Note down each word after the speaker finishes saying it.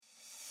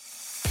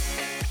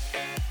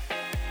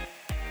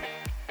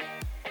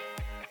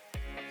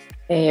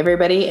Hey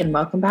everybody, and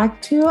welcome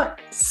back to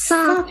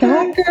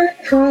Soccer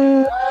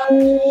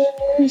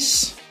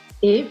Crush.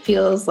 It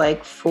feels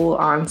like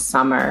full-on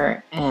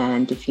summer,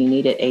 and if you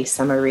needed a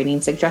summer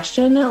reading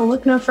suggestion,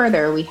 look no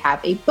further. We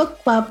have a book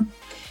club.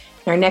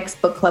 Our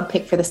next book club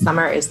pick for the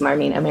summer is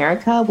Learning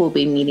America. We'll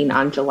be meeting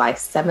on July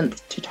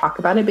 7th to talk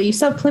about it, but you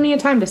still have plenty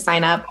of time to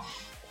sign up.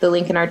 The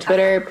link in our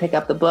Twitter, pick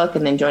up the book,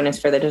 and then join us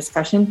for the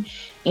discussion.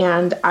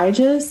 And I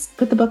just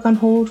put the book on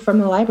hold from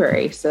the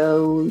library,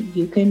 so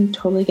you can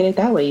totally get it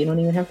that way. You don't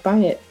even have to buy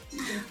it.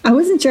 I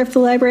wasn't sure if the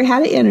library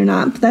had it yet or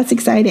not, but that's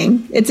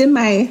exciting. It's in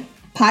my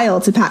pile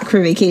to pack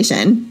for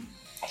vacation.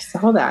 I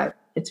saw that.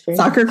 It's very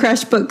Soccer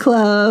Crush book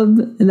club,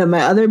 and then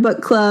my other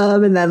book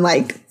club, and then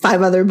like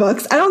 5 other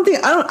books. I'm only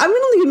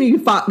going to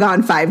be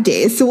gone 5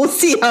 days, so we'll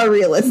see how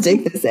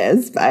realistic this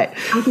is. But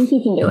I think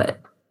you can do it.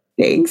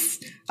 Thanks.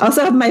 I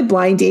also have my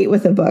blind date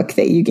with a book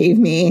that you gave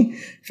me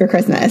for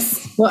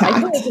Christmas. Well, I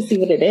can't wait to see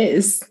what it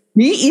is.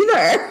 Me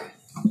either.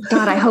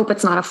 God, I hope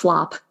it's not a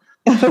flop.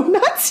 I hope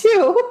not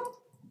too.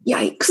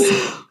 Yikes.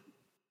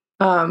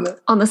 On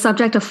the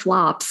subject of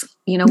flops,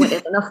 you know what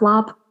isn't a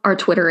flop? Our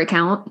Twitter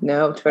account.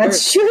 No, Twitter.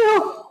 That's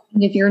true.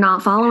 If you're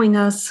not following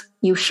us,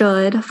 you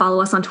should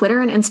follow us on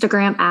Twitter and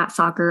Instagram at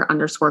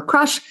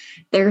soccer_crush.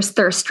 There's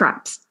thirst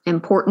traps,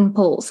 important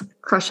polls,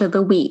 crush of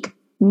the week,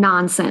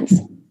 nonsense,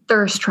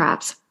 thirst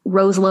traps,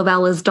 Rose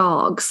Lavella's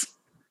dogs,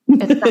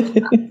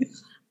 etc.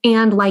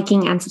 And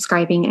liking and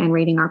subscribing and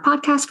rating our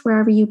podcast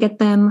wherever you get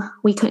them.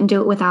 We couldn't do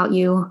it without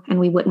you, and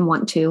we wouldn't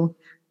want to.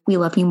 We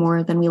love you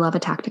more than we love a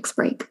tactics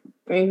break.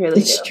 We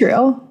really It's do.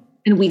 true.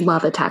 And we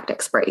love a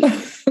tactics break.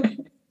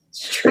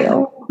 It's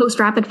true. Post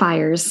rapid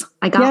fires.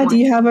 I got Yeah,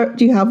 one.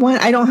 do you have one?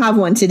 I don't have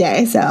one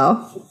today,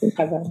 so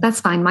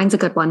That's fine. Mine's a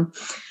good one.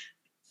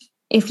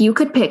 If you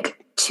could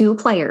pick 2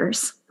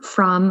 players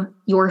from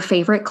your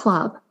favorite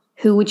club,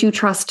 who would you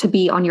trust to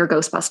be on your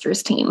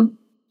Ghostbusters team?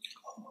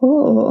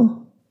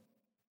 oh.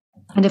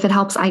 And if it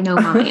helps, I know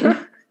mine.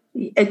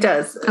 It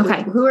does.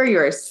 Okay. Who are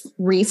yours?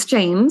 Reese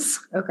James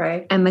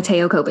Okay. and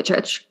Mateo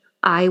Kovacic.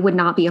 I would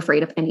not be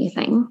afraid of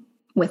anything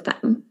with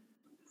them.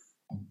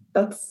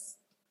 That's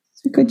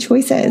Good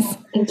choices.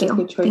 Thank you.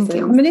 good choices.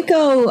 Thank I'm you. going to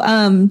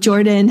go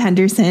Jordan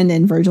Henderson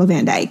and Virgil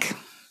van Dijk.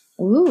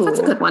 Ooh, That's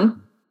a good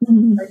one.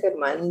 They're good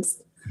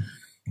ones.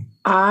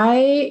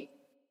 I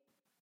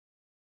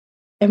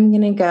am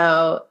going to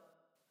go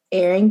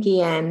Aaron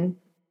Guillen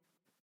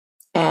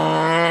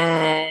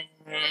and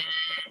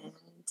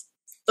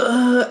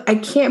I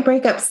can't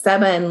break up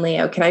Seba and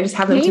Leo. Can I just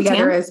have them Yeah, you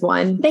together can. as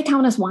one? They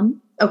count as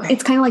one. Okay.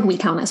 It's kind of like we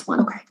count as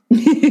one. Okay.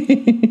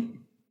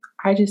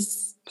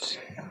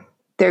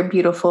 They're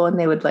beautiful and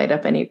they would light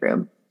up any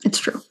room. It's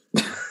true.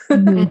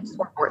 Mhm. It's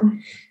more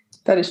important.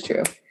 That is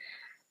true.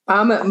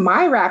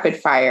 My rapid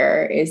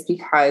fire is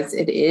because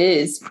it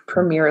is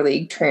Premier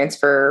League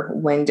transfer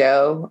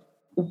window.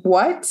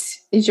 What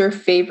is your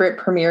favorite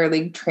Premier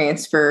League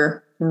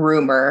transfer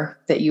rumor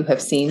that you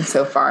have seen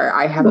so far?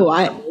 I have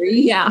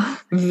Yeah.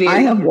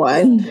 I have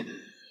one.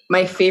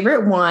 My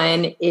favorite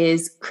one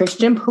is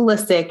Christian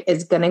Pulisic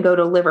is going to go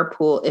to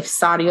Liverpool if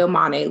Sadio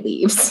Mane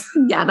leaves.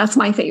 Yeah, that's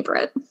my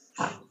favorite.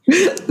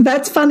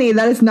 That's funny.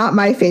 That is not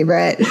my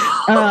favorite.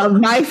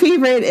 My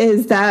favorite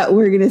is that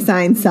we're going to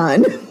sign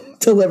Son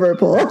to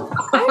Liverpool.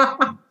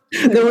 That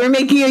we're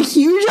making a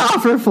huge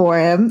offer for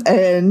him.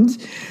 And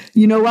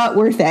you know what?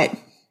 Worth it.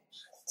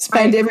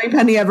 Spend every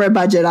penny of our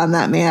budget on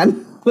that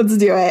man. Let's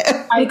do it.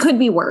 It could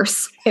be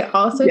worse. It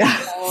also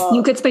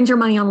You could spend your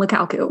money on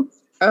Lukaku.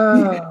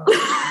 Oh,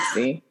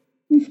 see.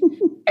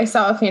 I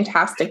saw a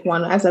fantastic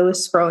one as I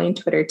was scrolling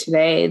Twitter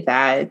today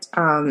that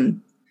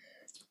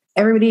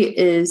everybody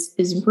is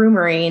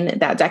rumoring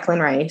that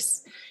Declan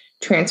Rice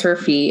transfer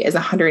fee is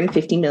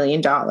 $150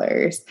 million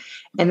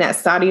and that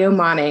Sadio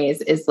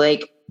Mane's is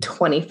like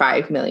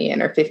 25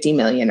 million or 50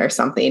 million or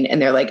something.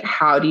 And they're like,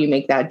 how do you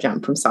make that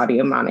jump from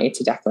Sadio Mane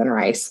to Declan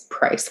Rice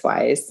price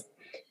wise?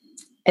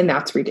 And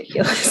that's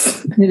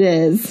ridiculous. It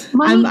is.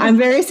 Money- I'm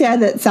very sad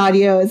that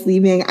Sadio is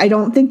leaving. I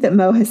don't think that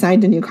Mo has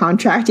signed a new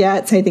contract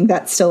yet, so I think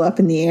that's still up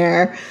in the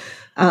air.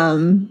 I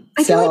feel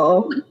like he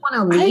wouldn't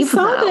want to I leave,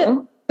 saw though.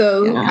 that.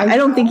 So Yeah, I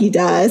don't think he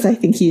does. I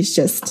think he's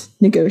just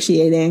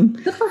negotiating.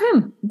 Good for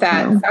him.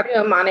 that No.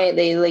 Sadio Mane,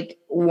 they like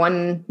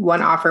one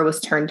offer was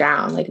turned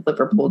down. Like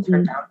Liverpool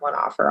turned down one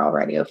offer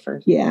already.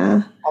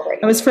 Yeah. Already.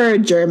 It was for a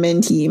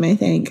German team, I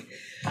think.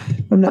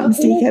 If I'm not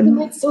He mistaken.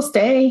 might still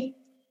stay.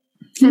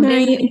 And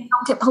Right. then you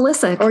don't get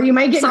Pulisic. Or you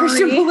might get Sorry.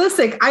 Christian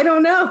Pulisic. I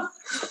don't know.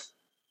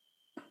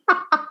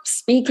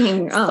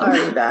 Speaking of,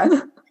 Sorry,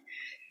 Beth.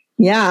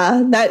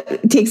 Yeah,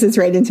 that takes us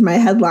right into my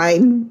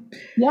headline,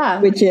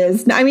 Yeah. which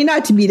is, I mean,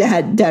 not to beat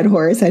a dead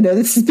horse. I know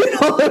this has been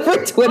all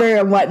over Twitter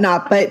and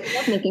whatnot, but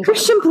making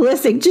Christian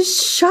Pulisic,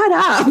 just shut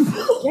up.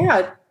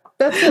 Yeah.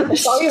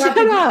 That's all you have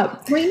Shut to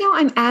up. right now,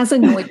 I'm as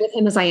annoyed with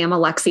him as I am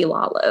Alexi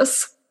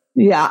Lawless.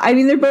 Yeah, I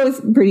mean, they're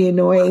both pretty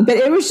annoying, but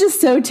it was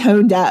just so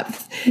tone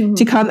deaf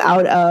to come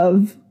out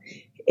of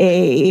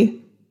a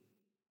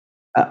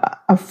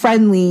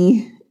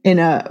friendly in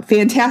a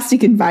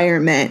fantastic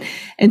environment.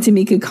 And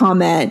Tamika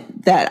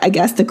comment that I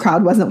guess the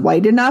crowd wasn't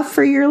white enough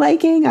for your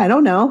liking. I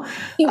don't know.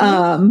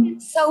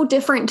 It's so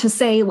different to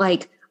say,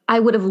 like, I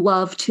would have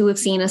loved to have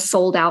seen a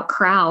sold out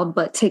crowd,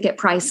 but ticket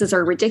prices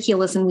are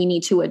ridiculous and we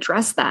need to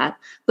address that.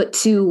 But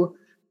to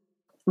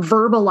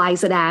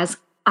verbalize it as,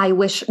 I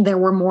wish there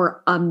were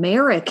more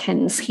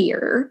Americans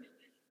here,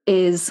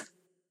 is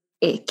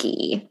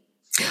icky.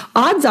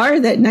 Odds are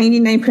that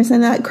 99%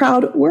 of that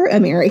crowd were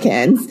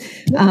Americans.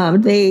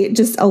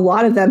 A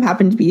lot of them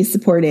happened to be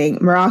supporting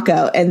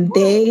Morocco, and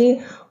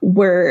they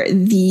were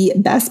the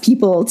best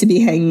people to be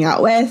hanging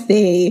out with.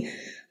 They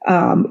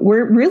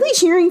were really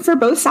cheering for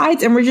both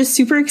sides, and we're just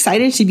super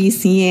excited to be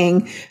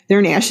seeing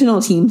their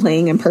national team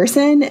playing in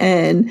person.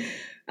 And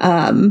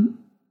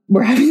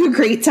we're having a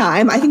great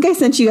time. I think I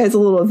sent you guys a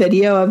little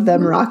video of the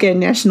Moroccan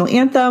national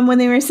anthem when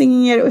they were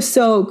singing it. It was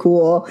so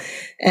cool.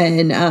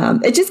 And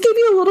it just gave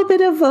you a little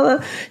bit of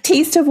a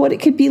taste of what it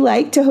could be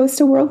like to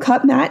host a World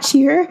Cup match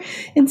here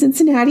in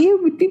Cincinnati.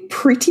 It would be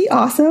pretty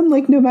awesome,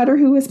 like no matter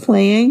who was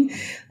playing.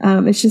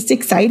 It's just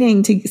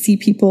exciting to see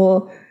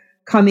people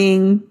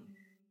coming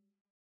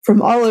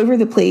from all over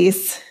the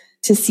place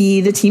to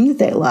see the team that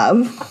they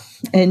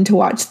love and to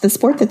watch the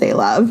sport that they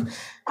love.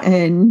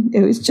 And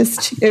it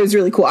was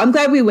really cool. I'm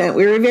glad we went.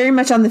 We were very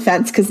much on the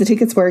fence because the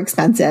tickets were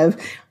expensive.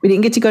 We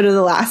didn't get to go to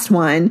the last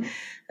one,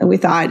 and we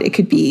thought it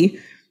could be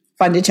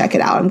fun to check it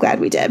out. I'm glad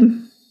we did.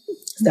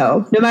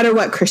 So no matter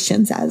what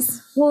Christian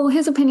says. Well,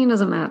 his opinion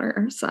doesn't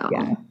matter. So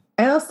yeah.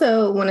 I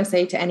also want to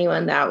say to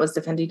anyone that was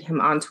defending him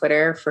on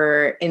Twitter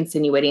for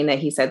insinuating that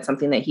he said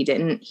something that he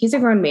didn't, he's a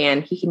grown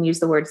man. He can use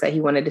the words that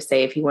he wanted to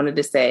say. If he wanted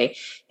to say,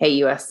 hey,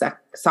 U.S.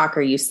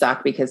 soccer, you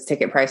suck because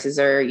ticket prices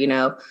are,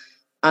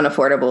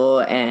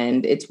 unaffordable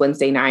and it's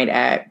Wednesday night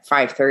at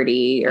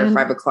 5:30 or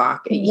 5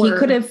 o'clock. He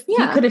could have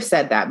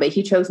said that, but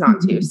he chose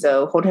not to.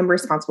 So hold him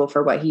responsible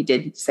for what he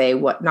did say,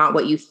 not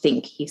what you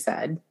think he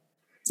said.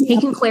 He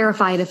can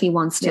clarify it if he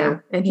wants to, yeah,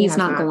 and he's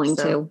not going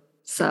to.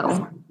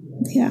 So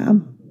yeah.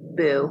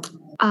 Boo.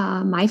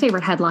 My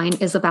favorite headline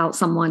is about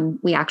someone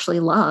we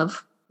actually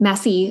love.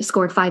 Messi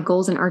scored 5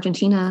 goals in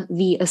Argentina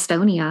v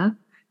Estonia.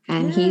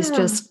 And he's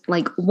just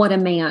like, what a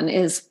man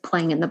is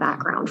playing in the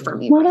background for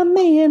me. What a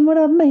man, what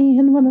a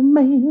man, what a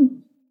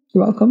man.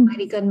 You're welcome.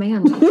 Mighty good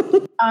man.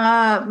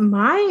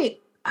 My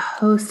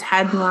host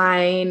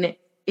headline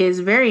is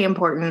very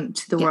important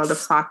to the world of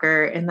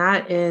soccer, and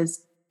that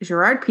is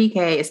Gerard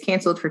Piqué is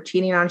canceled for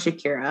cheating on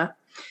Shakira.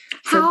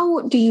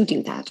 How do you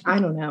do that? I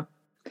don't know.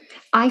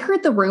 I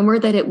heard the rumor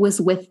that it was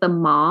with the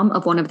mom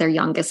of one of their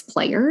youngest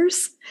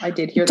players. I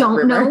did hear that Don't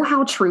rumor. know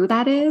how true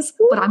that is,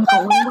 but I'm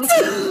going with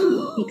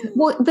it. Because,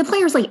 well, the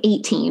player's like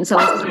 18, so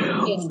but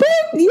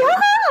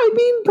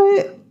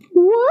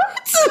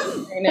what?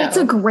 That's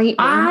a great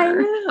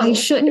rumor. I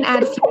shouldn't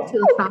add fuel to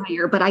the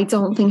fire, but I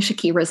don't think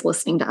Shakira's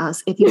listening to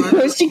us. If you are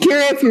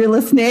Shakira, if you're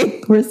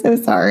listening, we're so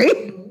sorry.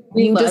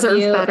 You deserve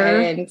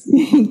better. And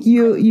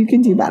you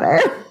can do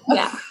better.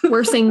 Yeah,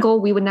 we're single.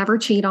 We would never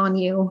cheat on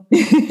you.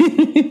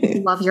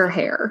 We love your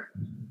hair.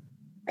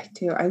 I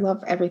do. I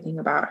love everything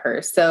about her.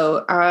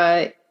 So,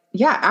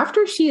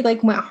 after she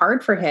went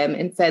hard for him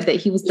and said that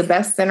he was the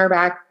best center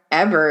back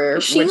ever,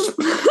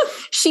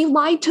 she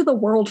lied to the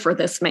world for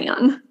this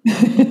man.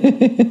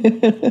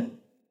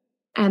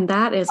 And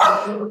that is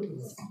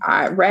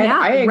I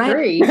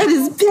agree. Red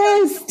is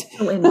pissed.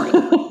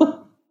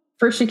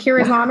 For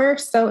Shakira's honor,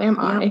 so am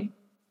I.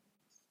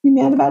 You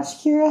mad about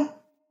Shakira?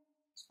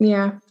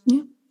 Yeah.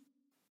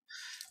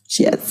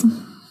 She is.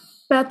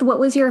 Beth, what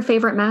was your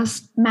favorite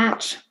match?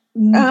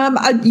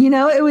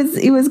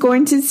 It was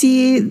going to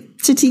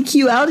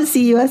TQL to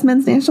see U.S.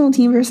 men's national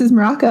team versus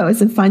Morocco. It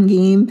was a fun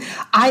game.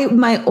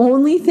 My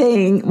only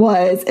thing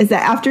is that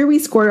after we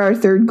scored our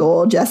 3rd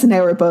goal, Jess and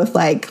I were both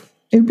like,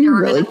 it'd be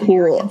really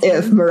cool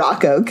if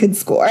Morocco could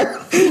score.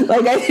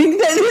 I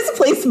think that this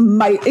place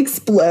might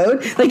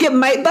explode. It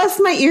might bust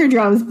my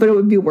eardrums, but it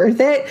would be worth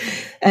it.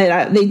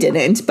 And they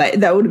didn't, but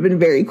that would have been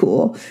very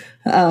cool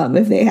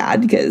if they had,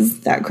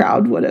 because that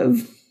crowd would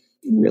have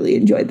really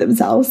enjoyed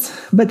themselves.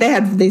 But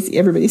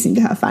everybody seemed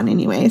to have fun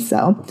anyway.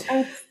 So,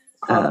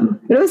 but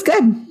it was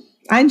good.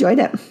 I enjoyed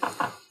it.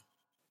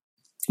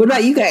 What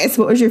about you guys?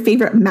 What was your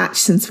favorite match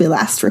since we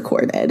last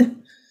recorded?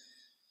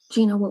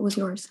 Gina, what was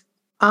yours?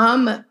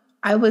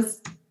 I will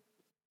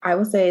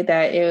say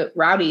that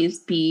Rowdies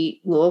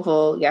beat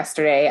Louisville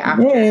yesterday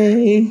after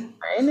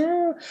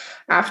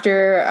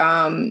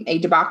a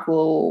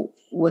debacle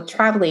with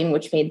traveling,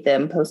 which made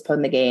them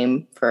postpone the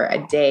game for a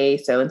day.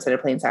 So instead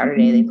of playing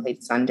Saturday, they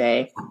played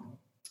Sunday,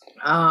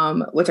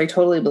 which I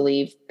totally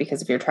believe,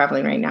 because if you're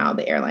traveling right now,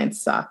 the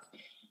airlines suck.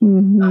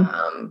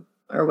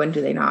 Or when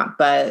do they not?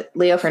 But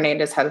Leo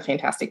Fernandez had a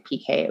fantastic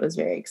PK. It was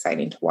very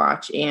exciting to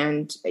watch.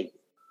 And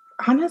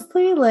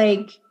honestly,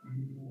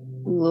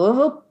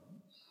 Louisville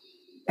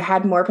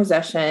had more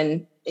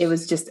possession. It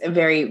was just a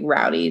very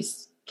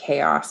Rowdies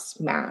chaos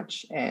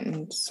match,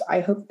 and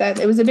I hope that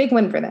it was a big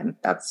win for them.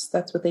 That's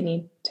what they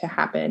need to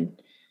happen.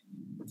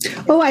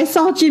 Oh, I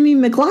saw Jimmy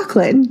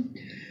McLaughlin.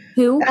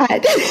 Who? I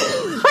can't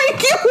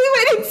believe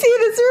I didn't say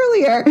this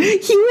earlier.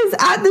 He was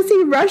at the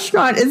same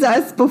restaurant as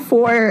us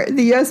before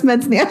the U.S.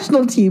 men's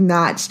national team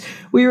match.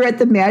 We were at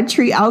the Mad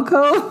Tree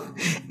Alcove,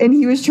 and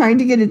he was trying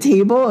to get a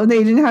table, and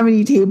they didn't have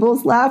any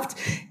tables left.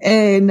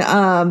 And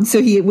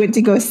so he went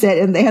to go sit,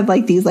 and they had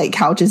like these like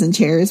couches and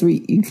chairs where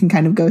you can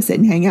kind of go sit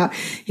and hang out.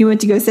 He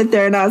went to go sit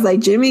there, and I was like,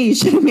 Jimmy, you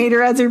should have made a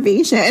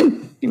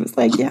reservation. He was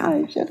like, yeah,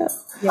 I should have.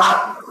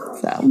 Yeah.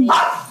 So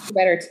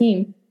Better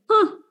team.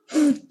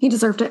 He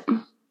deserved it.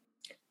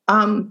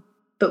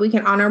 But we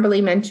can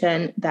honorably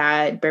mention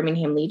that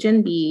Birmingham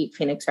Legion beat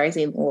Phoenix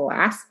Rising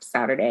last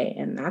Saturday,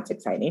 and that's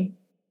exciting.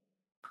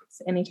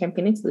 So anytime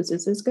Phoenix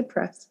loses is good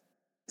for us.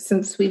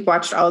 Since we've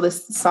watched all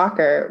this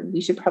soccer,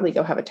 we should probably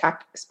go have a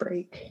tactics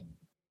break.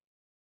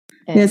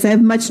 And yes, I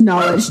have much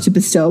knowledge to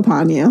bestow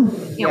upon you.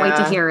 Can't wait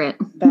to hear it.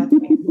 Beth,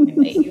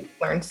 you've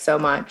learned so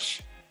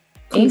much.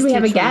 Please and we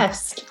have a teach me.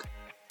 guest.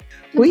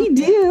 We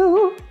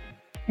do.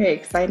 Very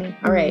exciting.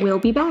 All right. We'll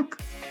be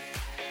back.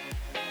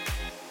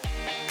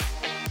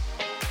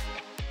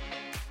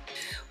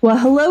 Well,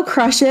 hello,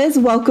 crushes.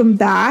 Welcome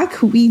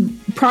back. We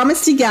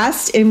promised a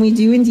guest, and we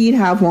do indeed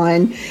have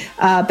one.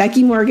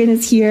 Becky Morgan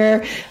is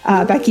here.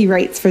 Becky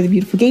writes for the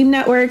Beautiful Game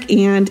Network,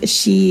 and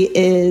she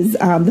is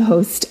the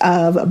host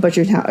of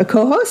Butchertown, a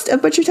co-host of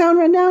Butchertown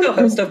Rundown.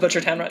 Co-host of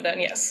Butchertown Rundown,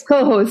 yes.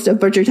 Co-host of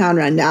Butchertown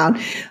Rundown.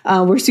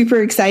 We're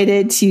super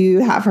excited to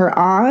have her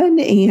on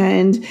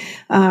and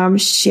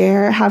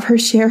have her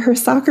share her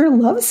soccer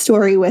love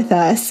story with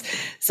us.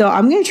 So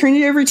I'm going to turn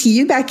it over to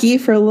you, Becky,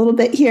 for a little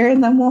bit here,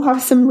 and then we'll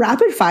have some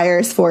rapid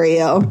fires for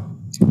you.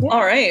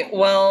 All right.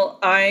 Well,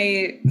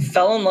 I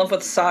fell in love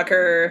with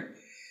soccer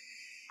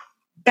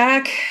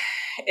back.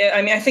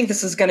 I mean, I think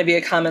this is going to be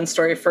a common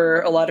story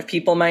for a lot of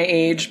people my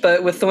age,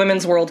 but with the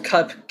Women's World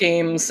Cup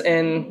games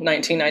in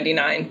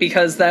 1999,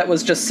 because that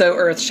was just so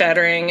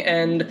earth-shattering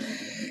and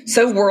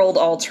so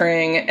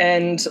world-altering.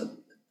 And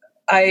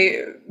I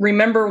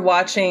remember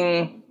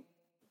watching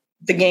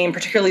the game,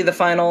 particularly the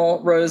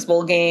final Rose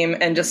Bowl game,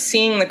 and just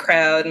seeing the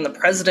crowd, and the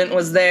president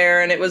was there.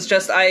 And it was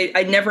just, I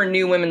never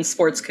knew women's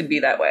sports could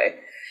be that way.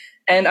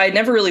 And I'd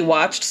never really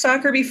watched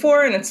soccer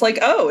before. And it's like,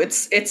 oh,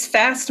 it's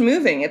fast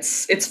moving.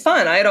 It's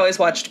fun. I had always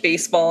watched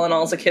baseball, and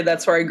as a kid,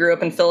 that's where I grew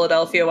up in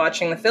Philadelphia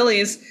watching the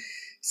Phillies.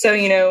 So,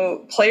 you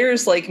know,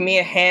 players like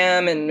Mia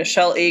Hamm and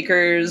Michelle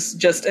Akers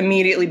just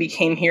immediately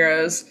became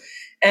heroes.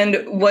 And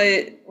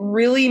what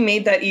really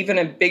made that even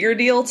a bigger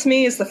deal to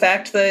me is the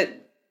fact that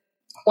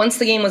once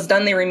the game was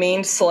done, they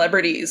remained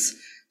celebrities.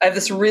 I have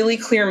this really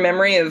clear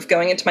memory of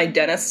going into my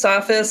dentist's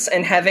office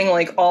and having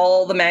like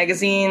all the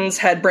magazines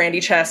had Brandi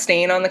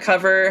Chastain on the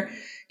cover,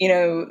 you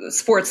know,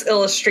 Sports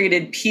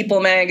Illustrated,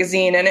 People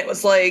magazine. And it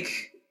was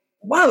like,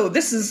 whoa,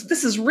 this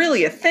is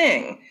really a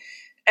thing.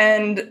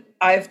 And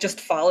I've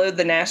just followed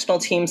the national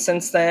team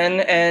since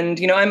then. And,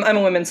 you know, I'm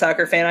a women's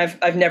soccer fan.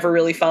 I've never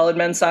really followed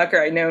men's soccer.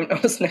 I know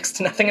almost next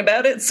to nothing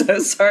about it. So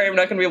sorry, I'm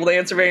not going to be able to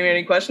answer very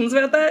many questions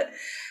about that.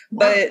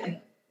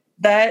 But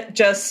that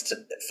just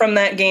from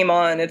that game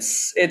on,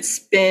 it's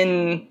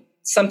been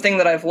something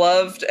that I've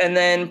loved. And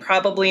then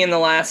probably in the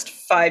last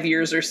 5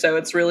 years or so,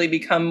 it's really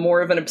become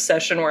more of an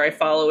obsession where I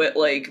follow it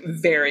like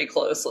very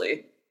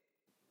closely.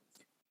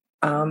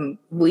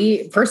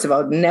 We, first of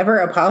all, never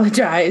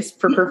apologize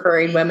for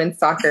preferring women's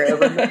soccer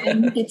over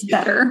men. It's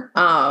better.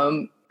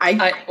 I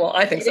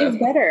think so. It is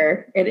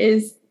better. It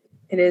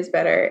is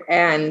better.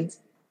 And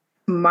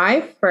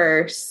my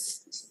first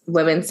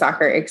women's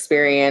soccer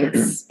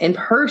experience in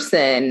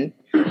person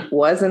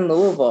was in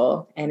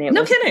Louisville, and it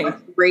no was kidding.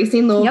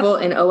 Racing Louisville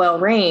and OL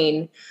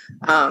Reign.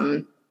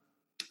 And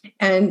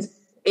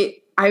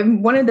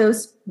I'm one of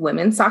those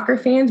women's soccer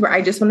fans where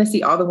I just want to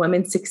see all the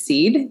women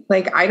succeed.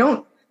 Like I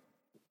don't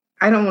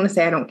want to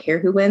say I don't care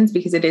who wins,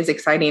 because it is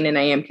exciting and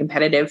I am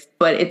competitive,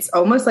 but it's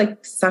almost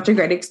like such a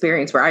great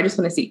experience where I just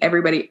want to see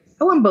everybody.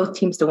 I want both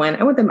teams to win.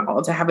 I want them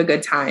all to have a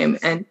good time.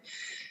 And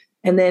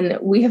then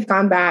we have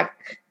gone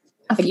back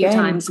a few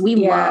times.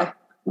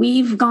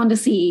 We've gone to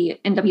see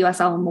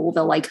NWSL in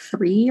Louisville like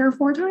 3 or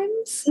 4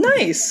 times.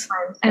 Nice.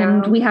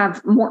 And we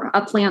have more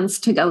plans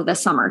to go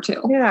this summer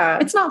too. Yeah.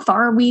 It's not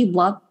far. We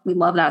love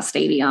that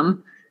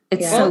stadium.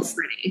 It's so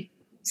pretty.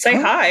 Say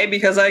hi,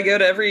 because I go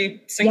to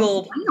every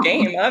single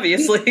game,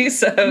 obviously.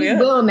 So we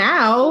will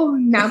now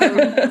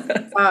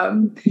that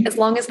as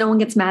long as no one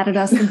gets mad at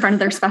us in front of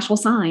their special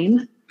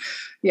sign.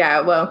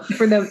 Yeah, well,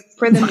 for the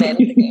men,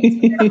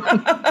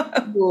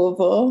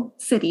 Louisville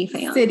city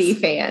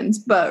fans,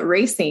 but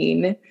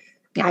racing,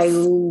 yes. I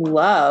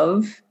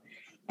love,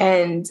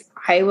 and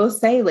I will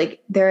say,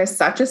 like, there is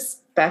such a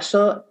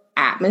special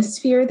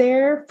atmosphere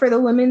there for the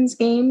women's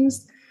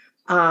games.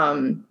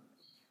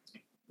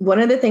 One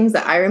of the things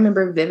that I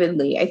remember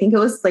vividly, I think it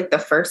was like the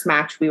first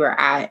match we were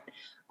at.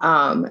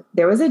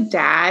 There was a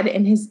dad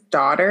and his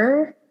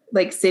daughter,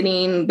 like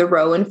sitting the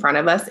row in front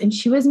of us, and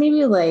she was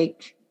maybe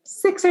like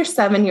 6 or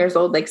 7 years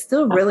old, like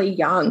still really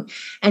young.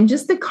 And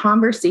just the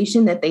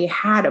conversation that they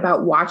had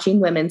about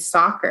watching women's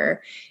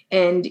soccer.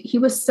 And he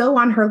was so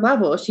on her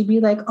level. She'd be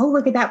like, oh,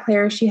 look at that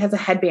player. She has a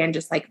headband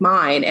just like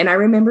mine. And I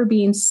remember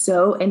being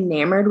so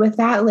enamored with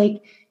that.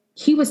 Like,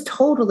 he was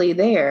totally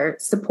there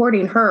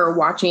supporting her,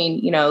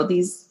 watching,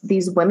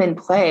 these women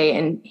play.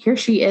 And here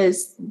she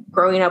is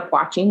growing up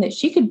watching that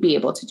she could be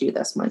able to do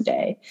this one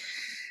day.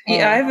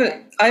 Yeah,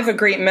 I have a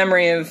great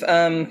memory of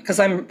because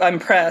I'm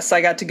press.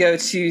 I got to go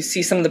to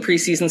see some of the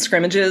preseason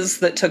scrimmages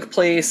that took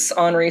place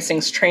on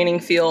racing's training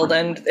field,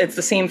 and it's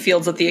the same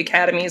fields that the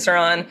academies are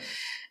on.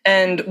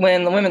 And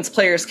when the women's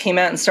players came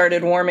out and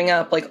started warming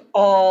up, like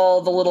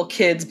all the little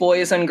kids,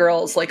 boys and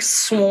girls, like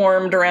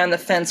swarmed around the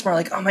fence. We're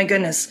like, oh my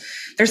goodness,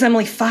 there's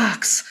Emily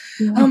Fox.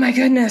 Yeah. Oh my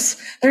goodness,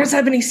 there's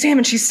Ebony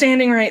Salmon. She's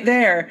standing right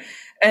there.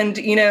 And,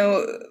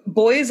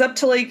 boys up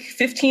to like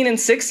 15 and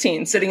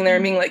 16 sitting there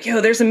and being like,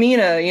 yo, there's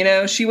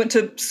Amina, she went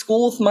to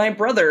school with my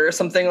brother or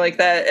something like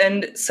that.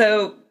 And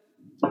so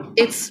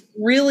it's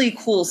really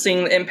cool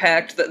seeing the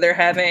impact that they're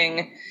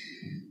having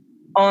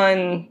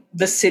on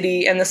the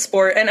city and the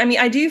sport. And I mean,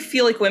 I do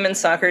feel like women's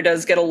soccer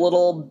does get a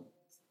little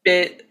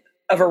bit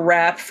of a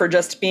rap for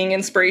just being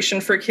inspiration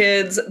for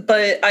kids.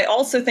 But I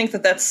also think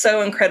that that's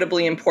so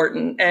incredibly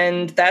important.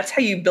 And that's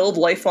how you build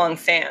lifelong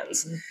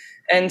fans. Mm-hmm.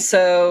 And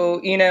so,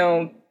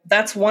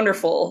 that's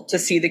wonderful to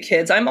see the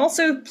kids. I'm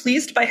also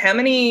pleased by how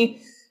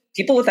many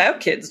people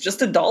without kids,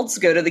 just adults,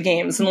 go to the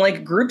games, and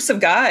like groups of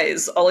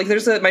guys. Like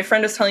my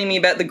friend is telling me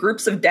about the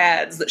groups of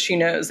dads that she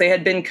knows. They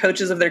had been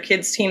coaches of their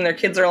kids' team. Their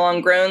kids are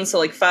long grown. So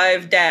like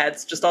 5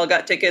 dads just all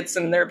got tickets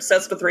and they're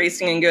obsessed with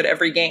racing and go to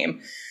every game.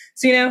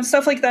 So,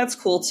 stuff like that's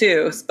cool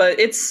too. But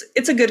it's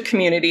a good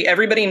community.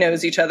 Everybody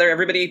knows each other.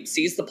 Everybody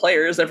sees the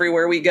players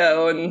everywhere we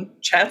go and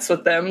chats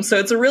with them. So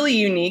it's a really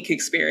unique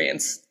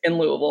experience in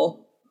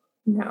Louisville.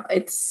 No,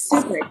 it's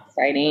super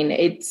exciting.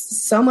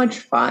 It's so much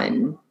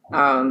fun.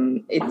 I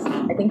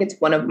think it's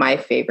one of my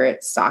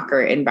favorite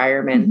soccer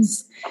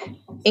environments.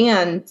 Mm-hmm.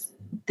 And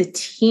the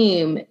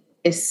team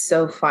is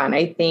so fun.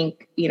 I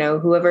think,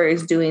 whoever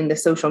is doing the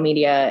social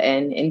media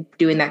and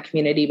doing that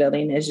community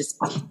building is just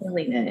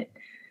killing it.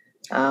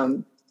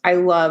 I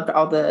loved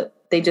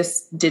they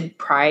just did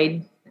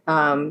Pride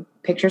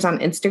pictures on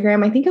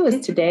Instagram. I think it was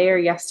today or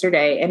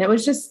yesterday. And it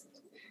was just,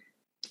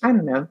 I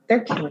don't know,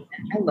 they're killing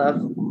it. I love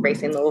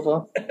Racing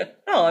Louisville.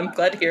 Oh, I'm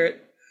glad to hear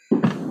it.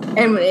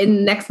 And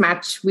in next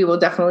match, we will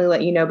definitely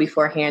let you know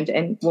beforehand,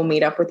 and we'll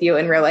meet up with you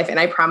in real life. And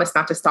I promise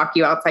not to stalk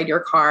you outside your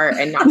car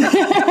and not.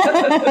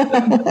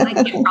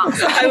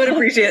 I would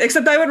appreciate it.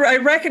 Except I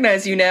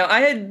recognize you now. I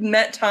had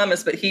met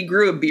Thomas, but he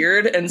grew a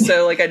beard, and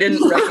so like I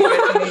didn't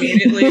recognize him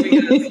immediately.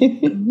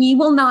 Because... We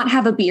will not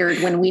have a beard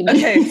when we meet.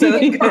 Okay, so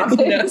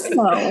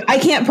I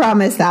can't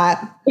promise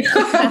that.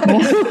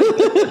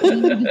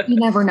 You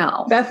never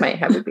know. Beth might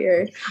have a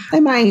beard. I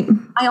might.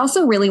 I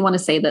also really want to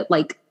say that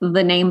like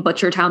the name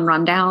Butchertown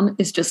Rundown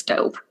is just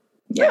dope.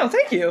 Yeah,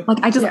 thank you.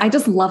 Like I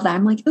just love that.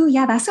 I'm like, oh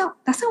yeah, that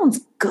sounds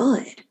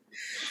good.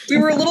 We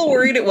were a little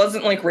worried it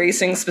wasn't like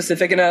racing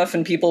specific enough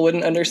and people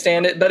wouldn't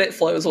understand it, but it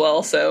flows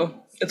well, so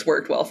it's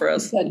worked well for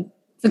us. Good.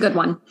 It's a good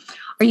one.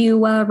 Are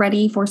you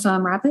ready for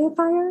some rapid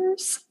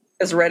fires?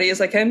 As ready as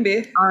I can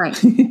be. All right.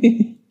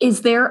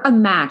 Is there a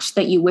match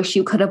that you wish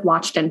you could have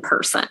watched in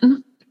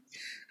person?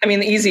 I mean,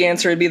 the easy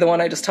answer would be the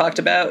one I just talked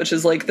about, which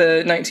is like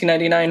the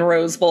 1999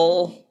 Rose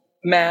Bowl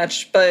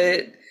match.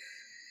 But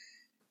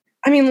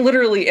I mean,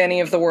 literally any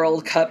of the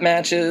World Cup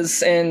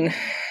matches and,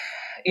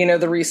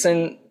 the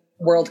recent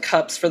World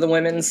Cups for the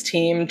women's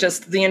team,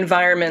 just the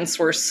environments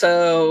were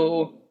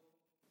so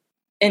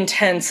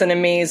intense and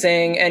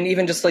amazing. And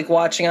even just like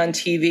watching on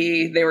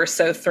TV, they were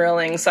so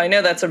thrilling. So I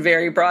know that's a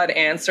very broad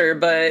answer,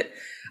 but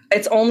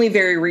it's only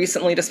very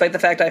recently, despite the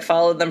fact I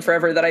followed them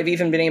forever, that I've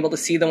even been able to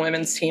see the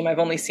women's team. I've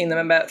only seen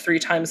them about 3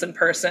 times in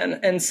person.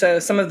 And so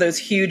some of those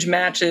huge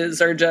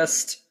matches are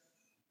just,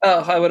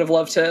 I would have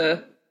loved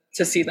to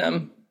see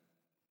them.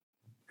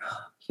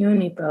 You and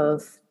me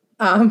both.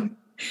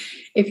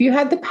 If you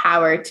had the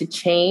power to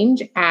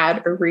change,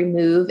 add, or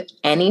remove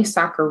any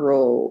soccer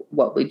rule,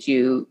 what would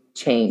you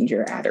change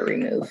or add or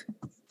remove?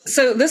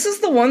 So this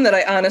is the one that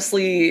I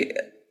honestly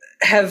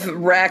have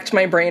racked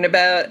my brain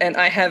about, and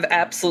I have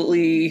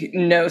absolutely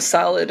no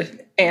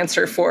solid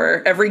answer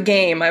for. Every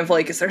game I've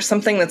like, is there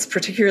something that's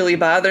particularly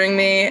bothering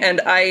me? And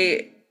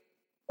I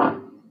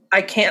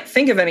can't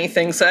think of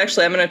anything. So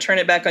actually I'm going to turn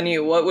it back on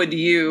you. What would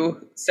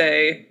you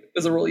say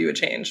was a rule you would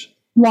change?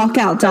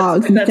 Walkout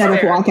dogs instead of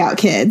walkout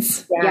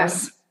kids. Yeah.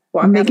 Yes.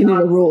 I'm making it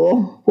a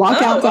rule.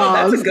 Walkout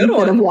dogs instead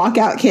of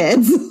walkout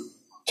kids.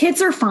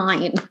 Kids are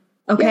fine.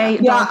 Okay.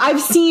 Yeah,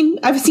 I've seen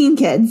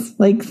kids.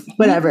 Like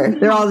whatever.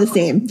 They're all the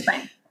same.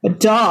 Right.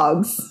 But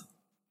dogs.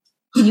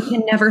 You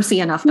can never see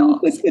enough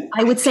dogs.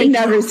 I would say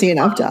never see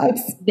enough dogs.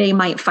 They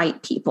might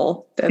fight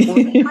people.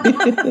 Imagine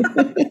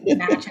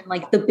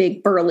like the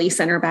big burly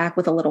center back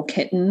with a little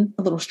kitten,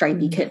 a little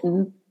stripy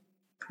kitten.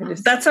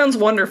 That sounds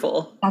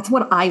wonderful. That's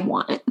what I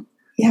want.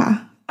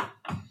 Yeah.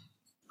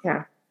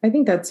 Yeah. I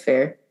think that's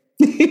fair.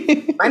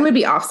 Mine would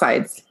be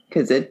offsides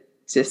because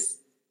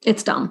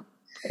it's dumb.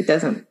 It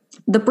doesn't.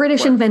 The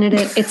British invented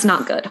it. It's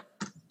not good.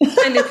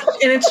 And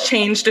it's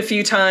changed a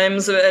few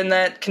times, and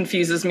that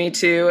confuses me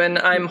too. And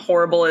I'm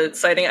horrible at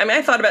citing. I mean,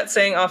 I thought about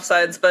saying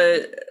offsides,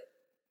 but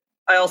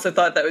I also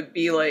thought that would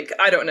be like,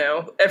 I don't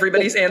know,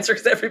 everybody's answer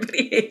because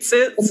everybody hates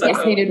it. The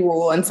designated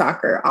rule in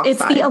soccer. It's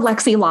the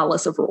Alexi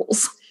Lawless of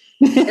rules.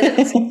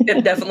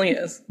 It definitely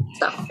is.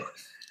 So.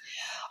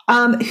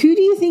 Who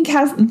do you think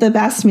has the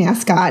best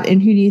mascot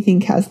and who do you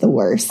think has the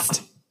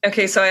worst?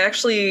 Okay, so I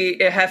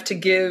actually have to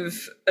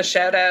give a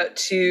shout out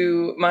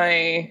to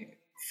my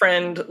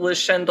friend Liz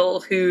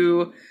Schendel,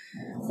 who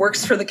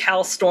works for the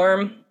Cal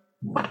Storm,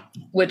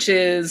 which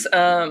is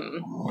a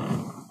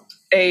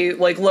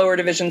like lower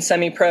division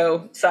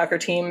semi-pro soccer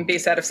team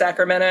based out of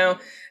Sacramento.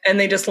 And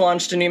they just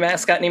launched a new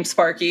mascot named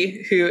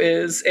Sparky, who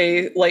is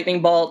a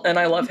lightning bolt, and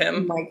I love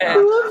him. Oh my God. I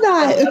love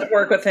that. I love to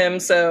work with him,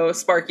 so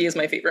Sparky is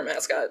my favorite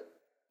mascot.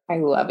 I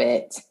love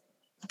it.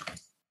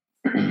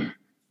 Do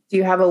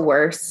you have a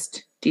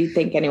worst? Do you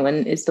think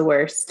anyone is the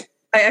worst?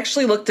 I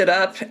actually looked it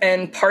up,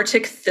 and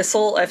Partick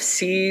Thistle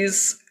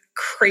FC's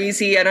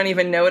crazy. I don't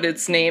even know what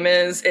its name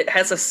is. It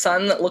has a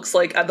sun that looks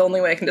like, the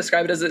only way I can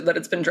describe it is that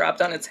it's been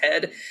dropped on its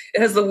head.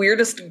 It has the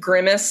weirdest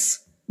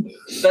grimace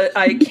that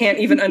I can't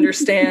even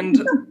understand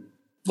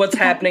what's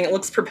happening. It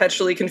looks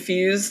perpetually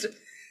confused.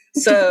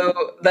 So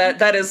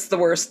that is the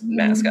worst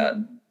mascot.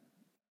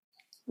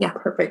 Yeah.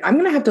 Perfect. I'm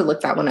going to have to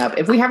look that one up.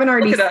 If we haven't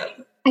already, Look it up.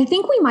 I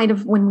think we might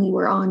have when we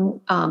were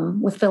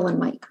on with Phil and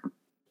Mike.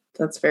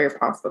 That's very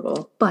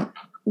possible. But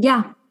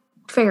yeah,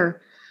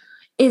 fair.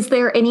 Is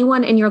there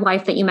anyone in your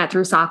life that you met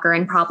through soccer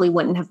and probably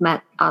wouldn't have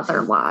met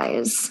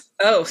otherwise?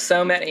 Oh,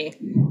 so many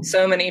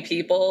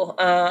people.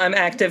 I'm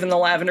active in the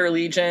Lavender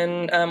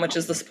Legion, which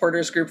is the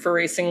supporters group for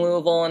Racing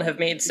Louisville, and have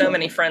made so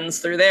many friends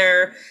through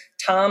there.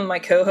 Tom, my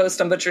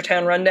co-host on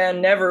Butchertown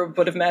Rundown, never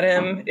would have met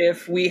him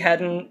if we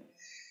hadn't,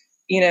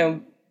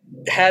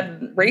 had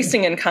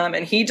racing in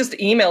common. He just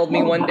emailed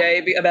me one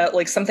day about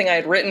like something I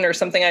had written or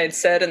something I had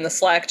said in the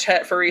Slack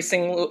chat for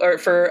Racing or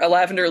for a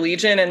Lavender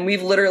Legion, and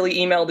we've literally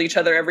emailed each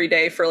other every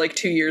day for like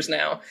 2 years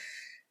now.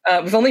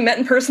 We've only met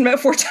in person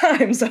about 4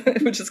 times,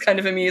 which is kind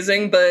of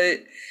amusing, but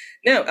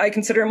no, I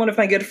consider him one of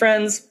my good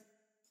friends.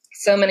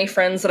 So many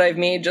friends that I've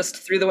made just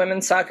through the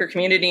women's soccer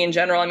community in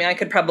general. I mean, I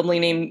could probably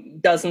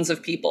name dozens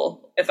of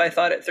people if I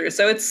thought it through.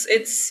 So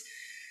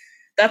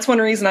that's one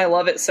reason I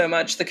love it so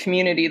much, the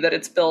community that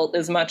it's built,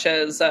 as much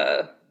as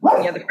the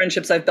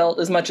friendships I've built,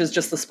 as much as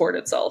just the sport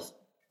itself.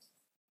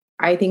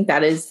 I think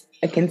that is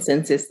a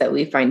consensus that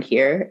we find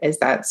here, is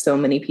that so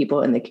many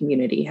people in the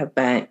community have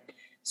met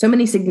so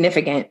many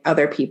significant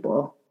other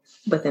people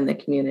within the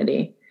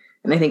community.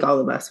 And I think all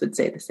of us would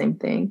say the same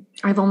thing.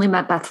 I've only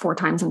met Beth 4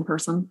 times in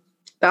person.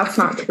 That's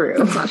not true.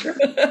 That's not true.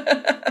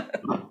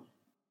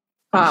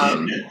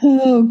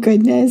 Oh,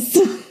 goodness.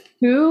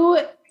 Who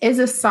is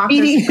a soccer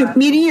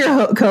meeting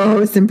your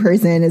co-host in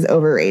person is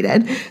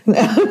overrated.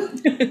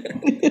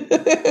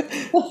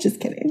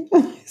 Just kidding.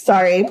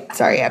 Sorry,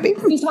 Abby.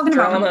 He's talking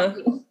Drama. about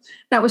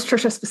that was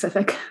Trisha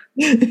specific.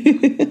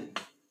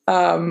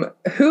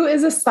 Who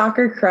is a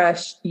soccer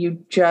crush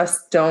you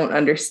just don't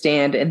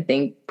understand and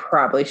think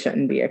probably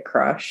shouldn't be a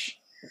crush?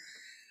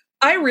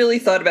 I really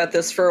thought about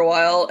this for a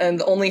while, and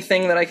the only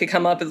thing that I could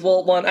come up is,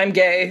 well, one, I'm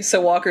gay, so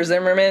Walker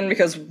Zimmerman,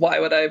 because why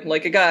would I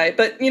like a guy?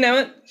 But you know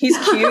what? He's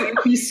cute,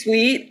 he's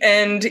sweet,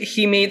 and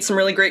he made some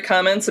really great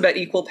comments about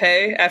equal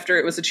pay after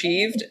it was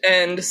achieved,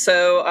 and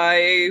so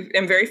I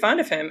am very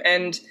fond of him.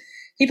 And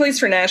he plays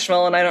for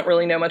Nashville, and I don't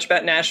really know much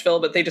about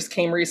Nashville, but they just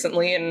came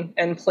recently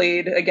and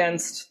played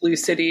against Lou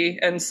City,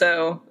 and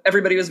so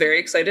everybody was very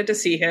excited to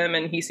see him,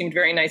 and he seemed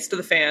very nice to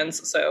the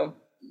fans, so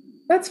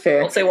That's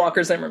fair. I'll say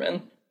Walker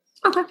Zimmerman.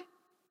 Okay.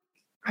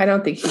 I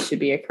don't think he should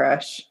be a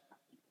crush.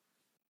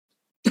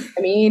 I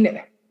mean,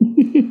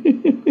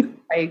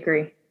 I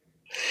agree.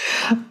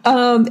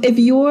 If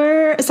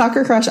your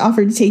soccer crush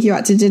offered to take you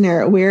out to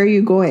dinner, where are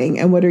you going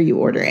and what are you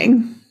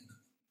ordering?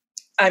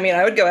 I mean,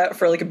 I would go out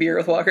for like a beer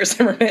with Walker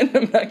Zimmerman.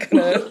 I'm not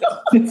going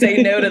to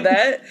say no to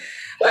that.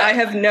 I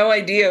have no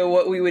idea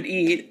what we would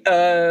eat,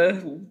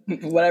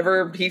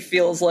 whatever he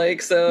feels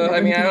like. So,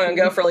 I mean, I don't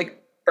know, go for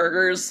like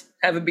burgers,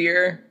 have a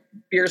beer.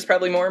 Beer is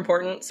probably more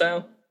important.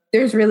 So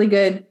There's really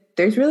good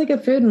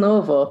food in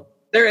Louisville.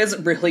 there is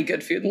really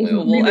good food in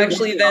Louisville.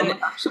 Actually, then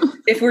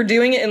if we're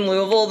doing it in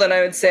Louisville, then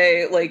I would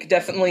say like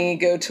definitely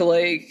go to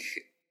like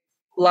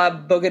La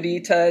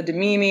Bogadita de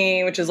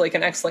Mimi, which is like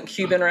an excellent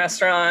Cuban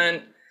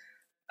restaurant.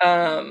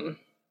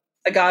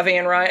 Agave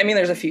and Rye. I mean,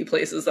 there's a few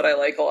places that I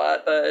like a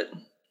lot, but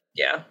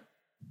yeah.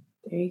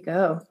 There you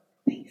go.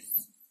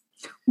 Nice.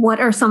 What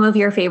are some of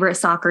your favorite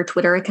soccer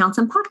Twitter accounts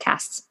and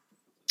podcasts?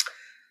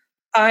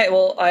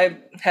 I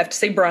have to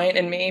say Bryant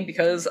and Me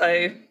because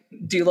I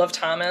do love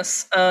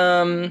Thomas.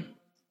 And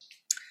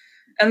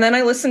then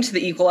I listen to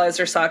the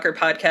Equalizer Soccer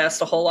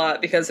podcast a whole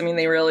lot because, I mean,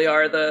 they really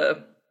are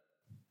the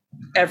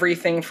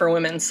everything for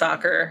women's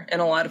soccer in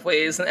a lot of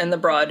ways and the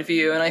broad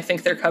view. And I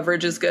think their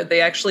coverage is good.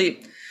 They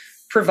actually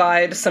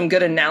provide some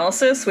good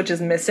analysis, which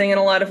is missing in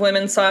a lot of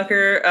women's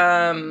soccer.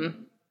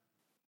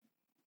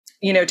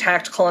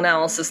 Tactical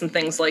analysis and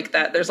things like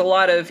that. There's a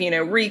lot of,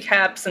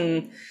 recaps,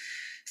 and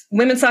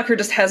women's soccer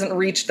just hasn't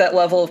reached that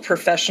level of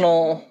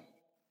professional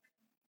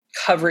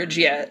coverage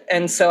yet.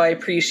 And so I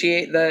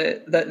appreciate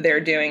that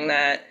they're doing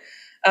that.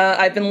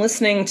 I've been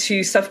listening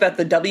to stuff about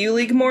the W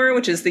League more,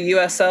 which is the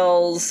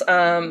USL's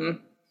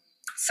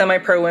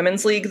semi-pro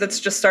women's league that's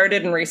just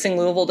started, and Racing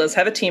Louisville does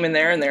have a team in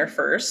there, and they're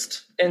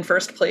in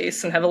first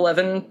place and have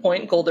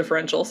 11-point goal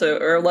differential,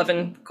 or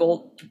 11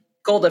 goal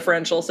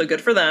differential, so good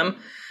for them.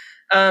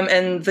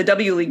 And the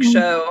W League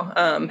show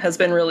has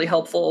been really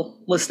helpful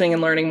listening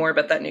and learning more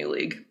about that new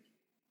league.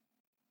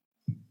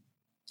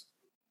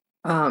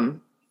 Who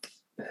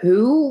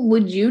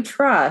would you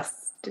trust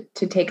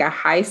to take a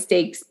high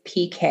stakes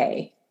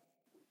PK?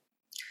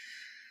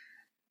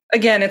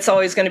 Again, it's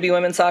always going to be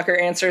women's soccer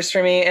answers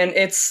for me, and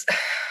it's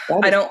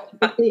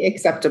perfectly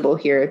acceptable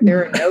here.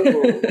 There are no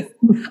rules.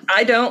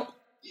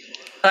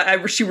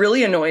 She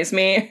really annoys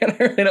me, and I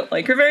really don't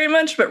like her very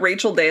much. But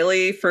Rachel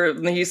Daly for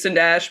the Houston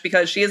Dash,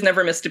 because she has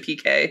never missed a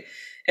PK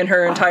in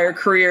her entire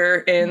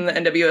career in the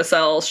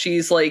NWSL.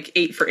 She's like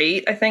 8 for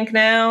 8, I think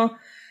now,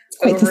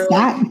 over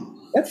like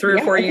 3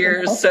 or 4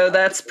 years. So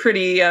that's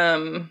pretty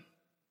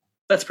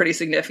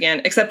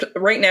significant. Except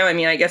right now, I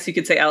mean, I guess you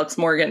could say Alex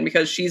Morgan,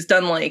 because she's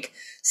done like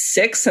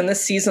 6 in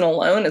this season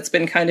alone. It's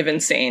been kind of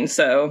insane.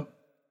 So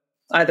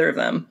either of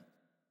them.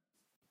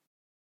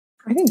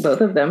 I think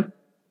both of them.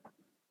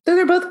 Those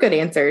are both good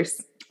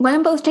answers. Let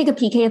them both take a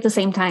PK at the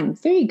same time.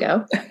 There you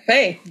go.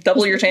 Hey,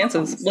 double your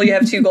chances. Will you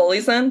have 2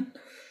 goalies then?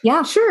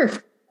 Yeah, sure.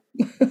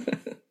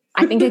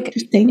 I think it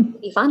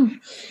could be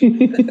fun.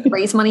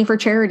 Raise money for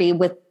charity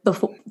with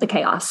the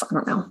chaos. I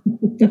don't know.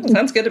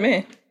 Sounds good to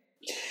me.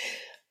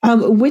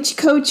 Which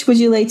coach would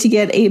you like to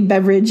get a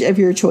beverage of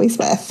your choice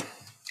with?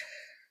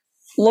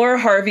 Laura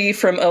Harvey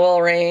from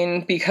OL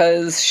Reign,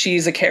 because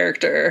she's a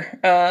character.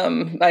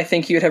 I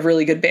think you would have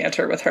really good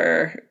banter with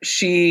her.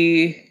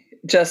 She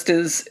just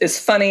is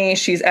funny.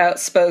 She's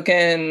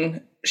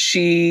outspoken.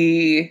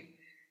 She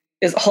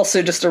is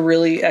also just a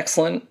really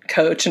excellent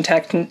coach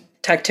and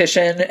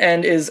tactician,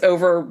 and is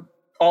overall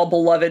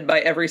beloved by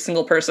every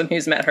single person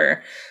who's met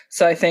her.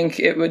 So I think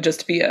it would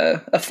just be a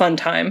fun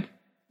time.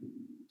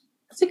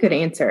 That's a good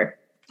answer.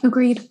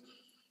 Agreed.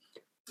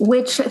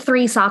 Which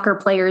 3 soccer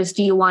players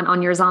do you want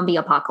on your zombie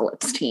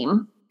apocalypse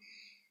team?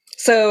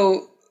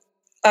 So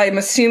I'm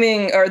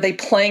assuming, are they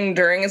playing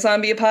during a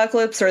zombie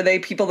apocalypse, or are they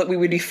people that we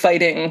would be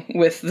fighting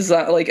with,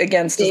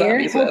 against They're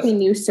zombies? They're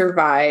helping you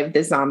survive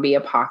the zombie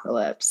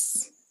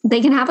apocalypse. They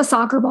can have a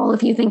soccer ball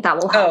if you think that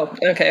will help.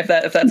 Oh, okay. If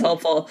that's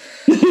helpful.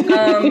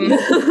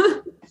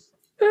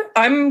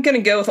 I'm going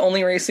to go with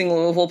only Racing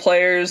Louisville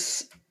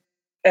players.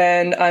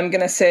 And I'm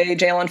going to say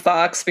Jalen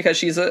Fox, because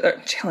she's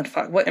Jalen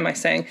Fox. What am I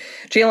saying?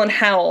 Jalen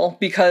Howell,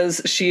 because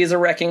she's a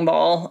wrecking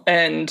ball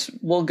and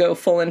will go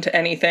full into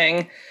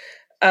anything.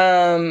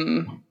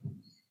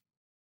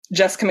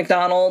 Jessica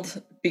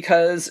McDonald,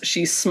 because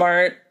she's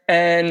smart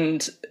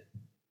and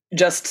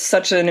just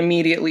such an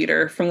immediate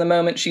leader. From the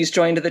moment she's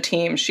joined the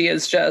team, she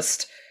has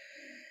just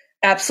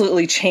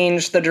absolutely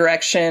changed the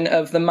direction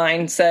of the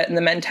mindset and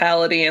the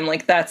mentality. And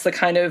that's the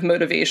kind of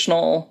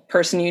motivational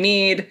person you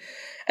need.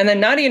 And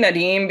then Nadia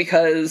Nadim,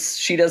 because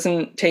she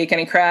doesn't take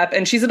any crap,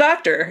 and she's a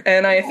doctor.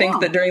 And I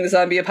think that during the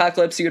zombie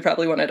apocalypse, you would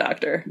probably want a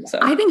doctor. So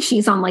I think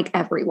she's on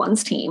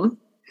everyone's team.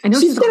 I know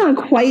she's been on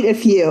quite a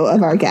few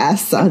of our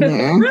guests on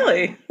their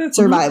really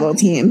survival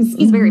teams.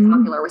 She's very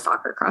popular with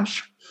Soccer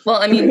Crush. Well,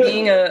 I mean,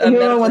 being a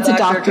medical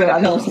doctor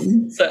kind of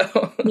helps.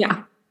 So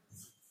yeah,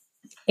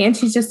 and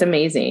she's just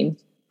amazing.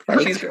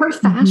 Her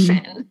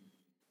fashion.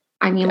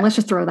 I mean, let's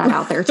just throw that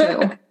out there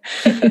too.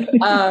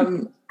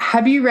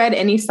 Have you read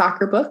any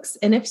soccer books?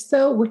 And if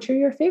so, which are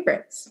your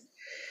favorites?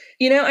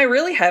 I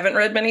really haven't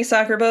read many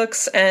soccer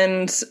books,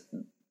 and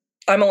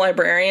I'm a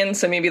librarian,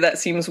 so maybe that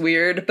seems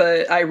weird,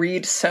 but I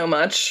read so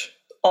much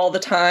all the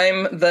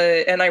time.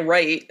 And I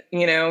write,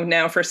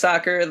 now for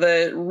soccer,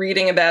 the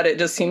reading about it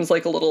just seems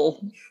like a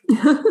little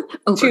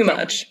too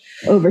much.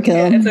 Overkill.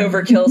 Yeah, it's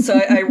overkill. So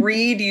I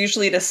read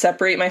usually to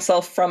separate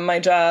myself from my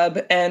job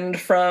and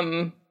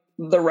from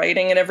the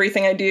writing and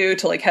everything I do,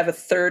 to have a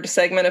third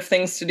segment of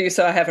things to do.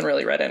 So I haven't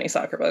really read any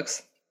soccer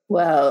books.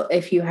 Well,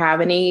 if you have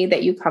any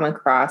that you come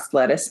across,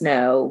 let us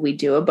know. We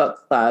do a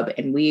book club,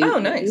 and we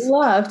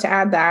love to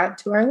add that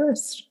to our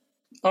list.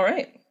 All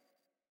right.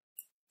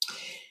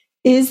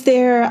 Is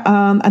there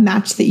a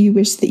match that you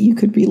wish that you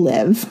could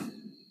relive?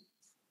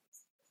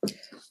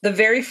 The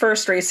very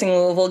first Racing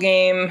Louisville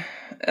game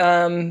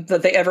that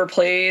they ever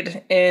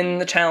played in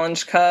the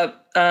Challenge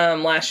Cup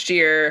last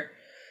year.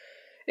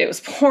 It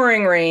was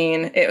pouring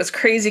rain. It was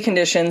crazy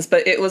conditions,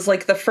 but it was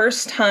the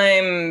first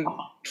time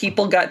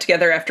people got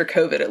together after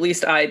COVID, at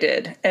least I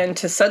did. And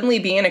to suddenly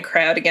be in a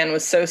crowd again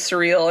was so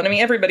surreal. And I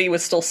mean, everybody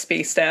was still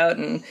spaced out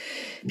and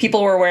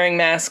people were wearing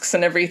masks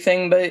and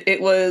everything, but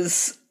it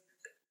was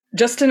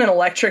just in an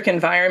electric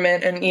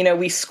environment. And,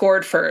 we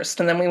scored first,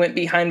 and then we went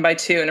behind by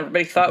 2, and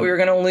everybody thought we were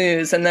going to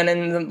lose. And then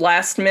in the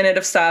last minute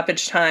of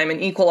stoppage time, an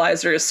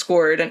equalizer is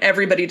scored, and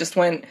everybody just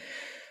went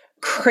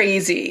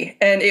crazy.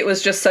 And it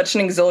was just such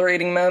an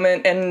exhilarating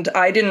moment. And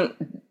I didn't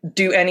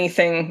do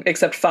anything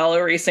except follow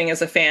racing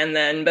as a fan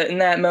then. But in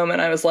that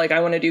moment, I was like, I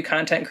want to do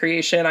content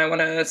creation. I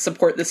want to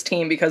support this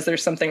team because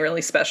there's something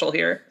really special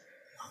here.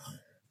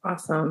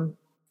 Awesome.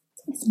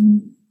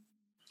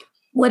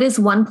 What is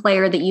one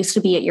player that used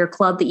to be at your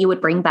club that you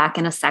would bring back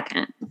in a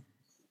second?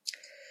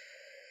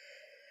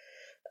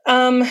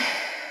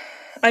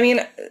 I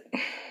mean,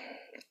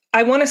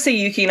 I want to say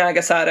Yuki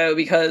Nagasato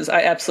because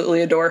I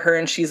absolutely adore her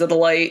and she's a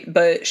delight,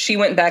 but she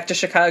went back to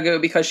Chicago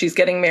because she's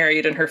getting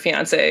married and her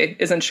fiance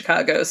is in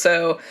Chicago.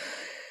 So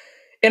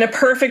in a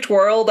perfect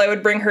world, I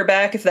would bring her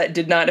back if that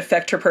did not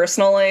affect her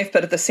personal life.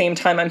 But at the same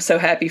time, I'm so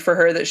happy for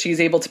her that she's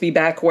able to be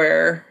back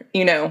where,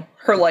 you know,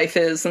 her life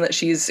is and that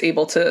she's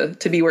able to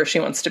be where she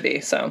wants to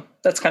be. So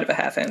that's kind of a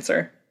half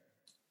answer.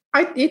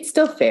 It's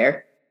still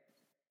fair.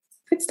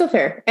 It's still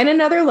fair. In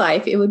another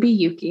life, it would be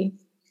Yuki.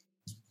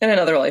 In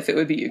another life, it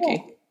would be Yuki.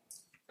 Yeah.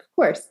 Of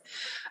course.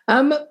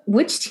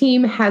 Which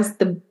team has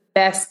the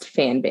best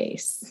fan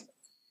base?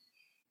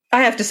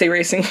 I have to say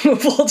Racing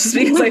Louisville just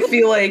because I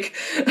feel like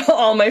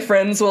all my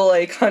friends will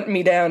like hunt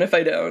me down if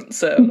I don't.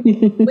 So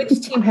which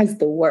team has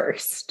the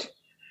worst?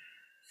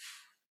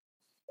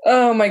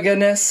 Oh my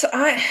goodness.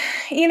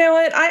 You know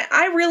what?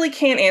 I really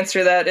can't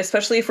answer that,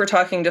 especially if we're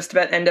talking just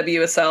about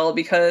NWSL,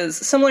 because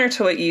similar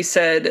to what you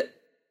said,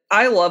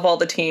 I love all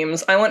the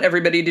teams. I want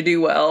everybody to do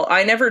well.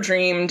 I never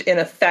dreamed in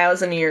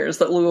 1,000 years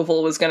that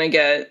Louisville was going to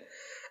get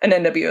an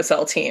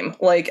NWSL team.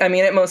 Like, I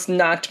mean, it most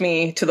knocked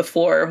me to the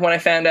floor when I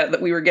found out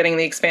that we were getting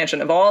the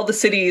expansion of all the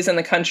cities in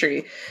the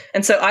country.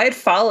 And so I had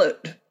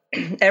followed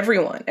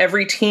everyone,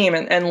 every team,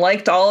 and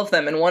liked all of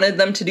them and wanted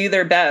them to do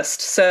their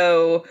best.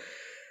 So,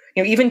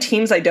 you know, even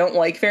teams I don't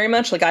like very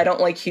much, like I don't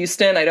like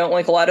Houston, I don't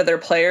like a lot of their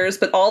players,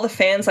 but all the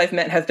fans I've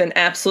met have been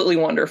absolutely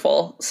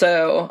wonderful.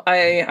 So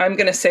I'm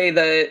going to say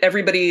that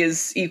everybody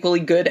is equally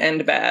good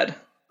and bad.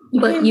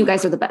 But you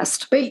guys are the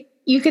best. But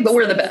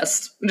we're the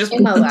best. Just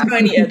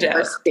tiny edge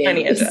out.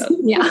 Tiny edge out.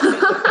 Yeah.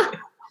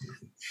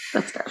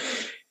 That's fair.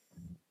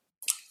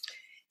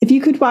 If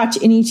you could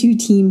watch any two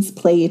teams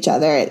play each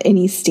other at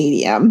any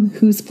stadium,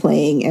 who's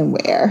playing and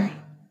where?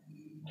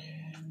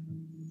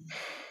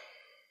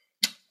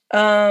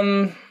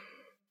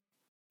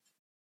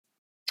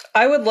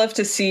 I would love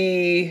to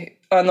see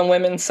on the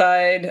women's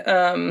side,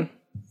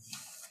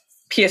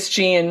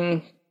 PSG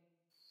and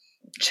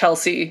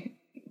Chelsea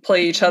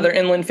play each other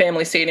in Lynn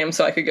Family Stadium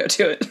so I could go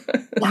to it.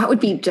 That would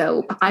be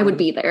dope. I would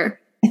be there.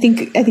 I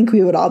think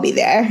we would all be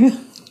there. It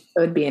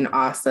would be an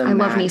awesome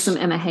love me some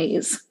Emma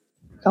Hayes.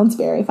 Sounds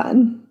very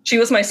fun. She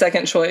was my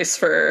second choice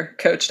for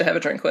coach to have a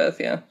drink with,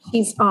 yeah.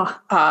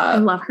 I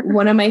love her.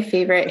 One of my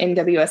favorite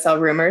NWSL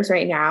rumors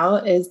right now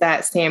is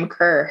that Sam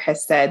Kerr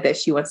has said that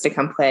she wants to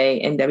come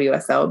play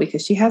NWSL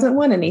because she hasn't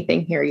won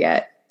anything here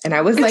yet. And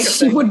I was like,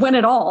 she would win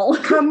it all.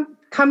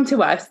 Come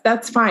to us.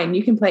 That's fine.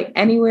 You can play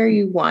anywhere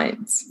you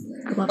want.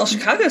 Well,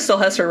 Chicago still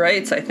has her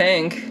rights, I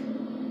think.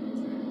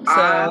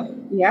 So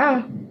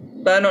yeah.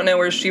 But I don't know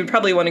where she would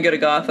probably want to go to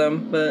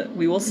Gotham, but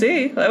we will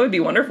see. That would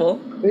be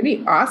wonderful. It would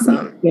be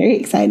awesome. Very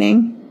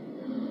exciting.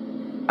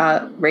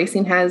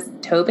 Racing has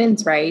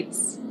Tobin's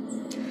rights.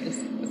 Just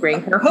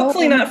bring her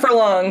hopefully home. not for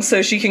long,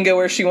 so she can go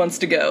where she wants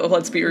to go.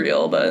 Let's be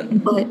real, but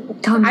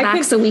come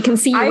back so we can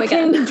see you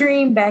again. I can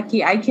dream,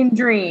 Becky. I can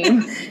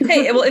dream.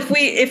 Hey, well,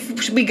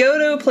 if we go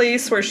to a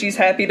place where she's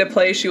happy to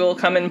play, she will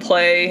come and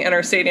play in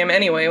our stadium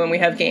anyway when we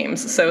have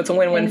games. So it's a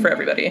win-win for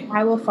everybody.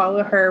 I will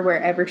follow her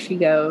wherever she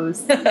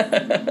goes.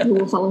 You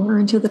will follow her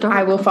into the dark.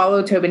 I will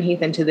follow Tobin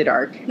Heath into the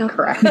dark. Yep.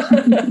 Correct.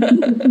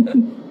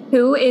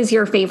 Who is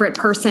your favorite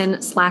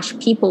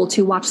person/people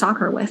to watch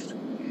soccer with?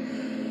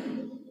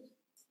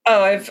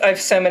 Oh, I've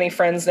so many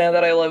friends now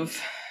that I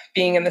love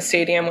being in the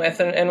stadium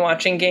with and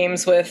watching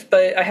games with.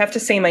 But I have to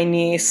say my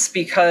niece,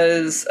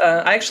 because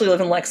I actually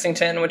live in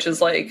Lexington, which is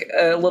like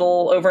a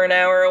little over an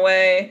hour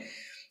away.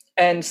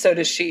 And so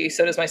does she.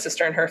 So does my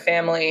sister and her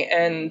family.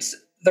 And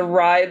the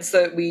rides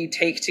that we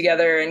take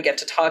together and get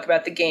to talk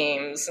about the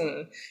games.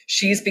 And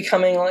she's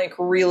becoming like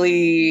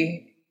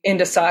really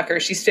into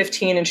soccer. She's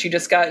 15 and she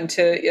just got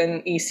into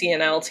an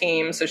ECNL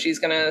team. So she's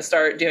going to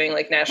start doing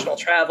like national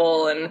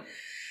travel, and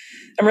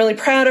I'm really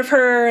proud of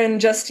her.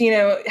 And just, you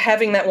know,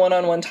 having that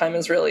one-on-one time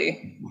is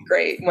really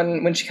great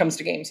when she comes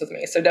to games with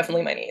me. So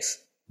definitely my niece.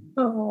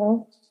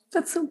 Oh,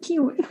 that's so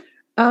cute.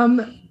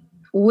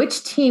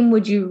 Which team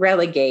would you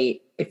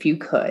relegate if you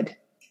could?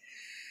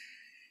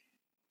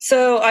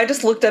 So I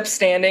just looked up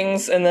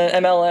standings in the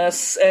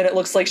MLS, and it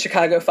looks like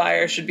Chicago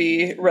Fire should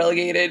be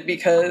relegated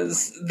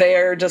because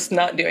they're just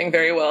not doing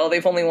very well.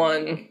 They've only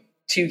won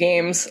 2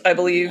 games, I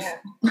believe,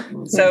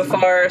 so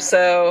far.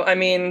 So, I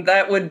mean,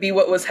 that would be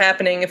what was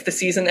happening if the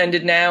season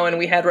ended now and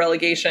we had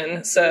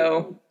relegation.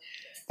 So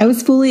I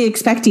was fully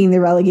expecting the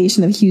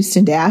relegation of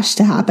Houston Dash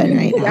to happen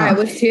right now. Yeah, I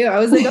was too. I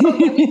was like, oh,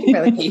 yeah, we can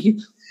relegate you.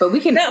 But we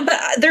can. No, but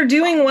they're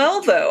doing well,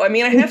 though. I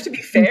mean, I have to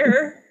be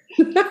fair.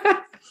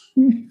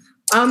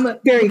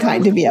 Very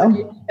kind of you.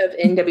 Of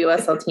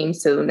NWSL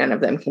teams, so none of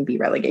them can be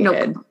relegated.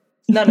 Nope.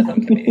 None of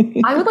them can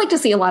be. I would like to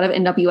see a lot of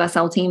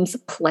NWSL teams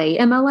play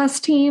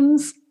MLS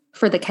teams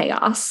for the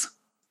chaos.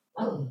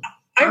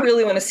 I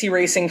really want to see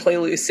Racing play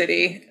Lou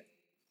City.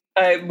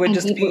 I would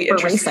just be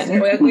interested.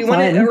 Racing. We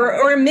want to,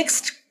 or a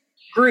mixed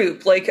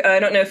group. Like, I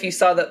don't know if you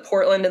saw that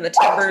Portland and the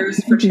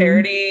Timbers for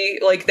charity,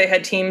 like they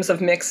had teams of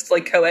mixed,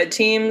 like co-ed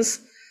teams.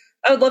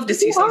 I would love to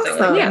see something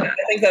awesome. like that.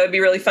 I think that would be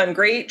really fun.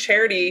 Great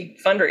charity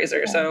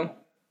fundraiser. So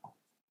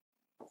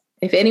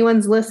if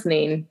anyone's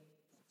listening,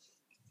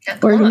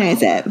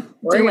 Organize it.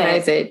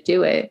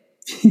 Do it.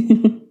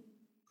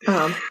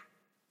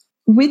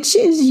 Which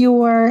is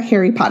your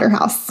Harry Potter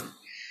house?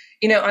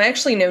 I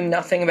actually know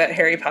nothing about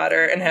Harry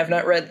Potter and have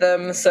not read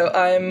them, so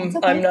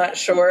I'm not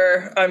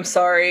sure. I'm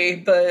sorry,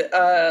 but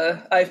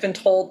I've been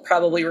told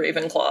probably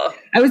Ravenclaw.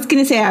 I was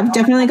going to say I've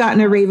definitely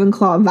gotten a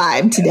Ravenclaw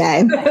vibe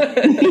today.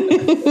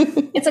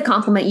 It's a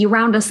compliment. You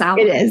round us out.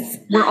 It is.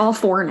 We're all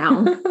 4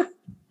 now.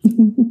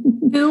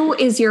 Who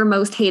is your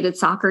most hated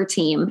soccer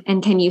team,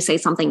 and can you say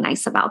something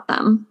nice about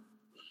them?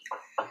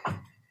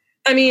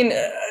 I mean,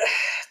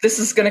 this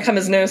is going to come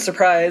as no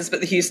surprise, but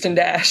the Houston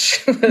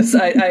Dash.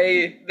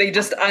 I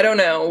don't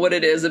know what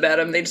it is about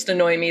them. They just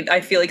annoy me.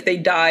 I feel like they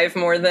dive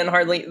more than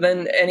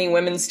any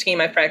women's team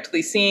I've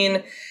practically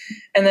seen.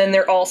 And then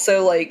they're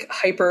also like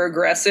hyper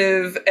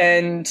aggressive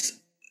and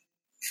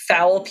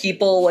foul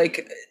people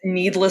like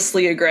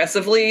needlessly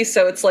aggressively.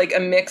 So it's like a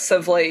mix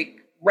of like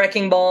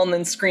wrecking ball and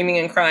then screaming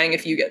and crying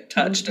if you get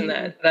touched. And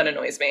that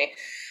annoys me.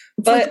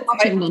 It's like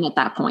watching men at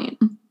that point.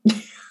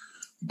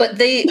 But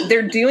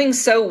they're doing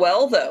so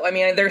well, though. I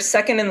mean, they're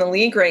second in the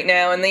league right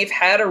now, and they've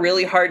had a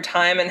really hard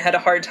time and had a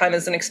hard time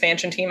as an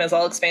expansion team, as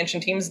all expansion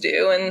teams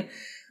do. And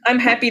I'm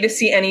happy to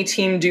see any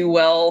team do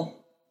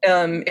well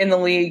in the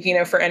league,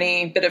 for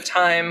any bit of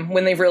time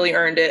when they've really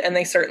earned it, and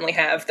they certainly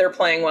have. They're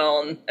playing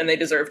well, and they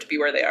deserve to be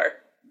where they are.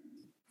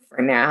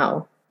 For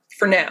now.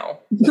 For now.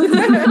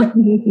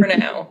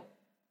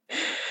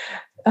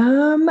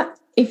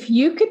 If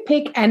you could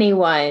pick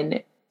anyone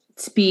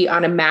to be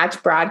on a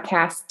match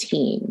broadcast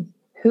team,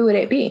 who would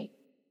it be?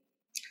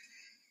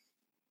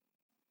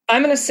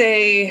 I'm going to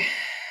say,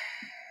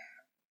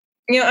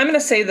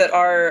 that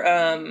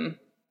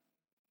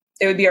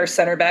it would be our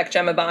center back,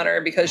 Gemma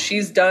Bonner, because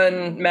she's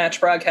done match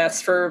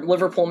broadcasts for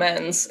Liverpool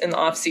men's in the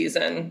off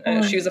season.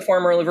 She was a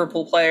former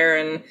Liverpool player.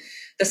 And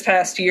this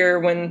past year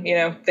when,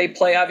 they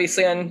play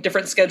obviously on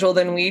different schedule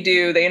than we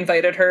do, they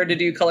invited her to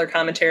do color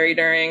commentary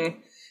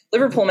during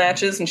Liverpool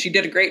matches. And she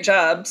did a great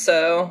job.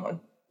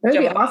 So that would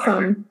be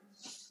awesome.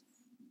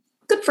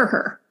 Good for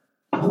her.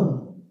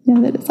 Yeah,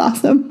 that is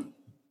awesome.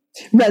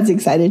 Red's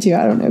excited too.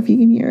 I don't know if you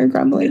can hear her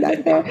grumbling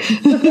back there.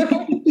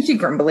 Is she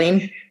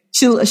grumbling?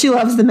 She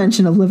loves the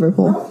mention of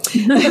Liverpool.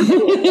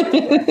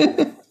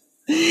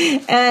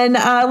 And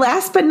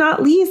last but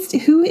not least,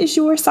 who is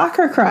your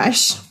soccer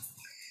crush?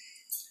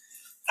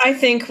 I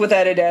think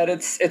without a doubt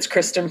it's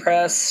Kristen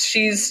Press.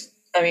 She's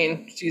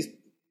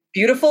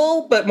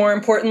beautiful, but more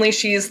importantly,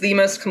 she's the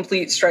most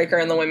complete striker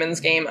in the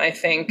women's game, I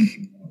think.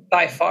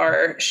 By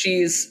far.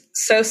 She's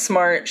so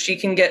smart. She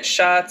can get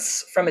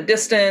shots from a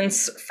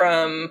distance,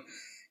 from,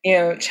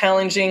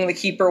 challenging the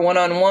keeper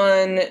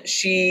one-on-one.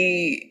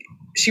 She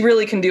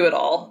really can do it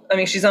all. I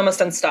mean, she's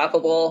almost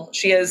unstoppable.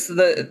 She has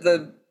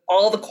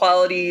all the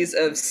qualities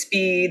of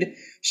speed,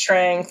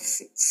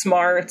 strength,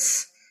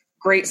 smarts,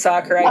 great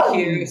soccer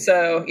IQ.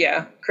 So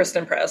yeah,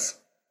 Kristen Press.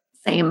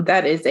 Same.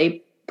 That is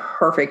a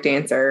perfect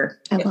answer.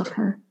 I love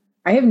her.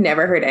 I have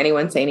never heard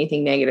anyone say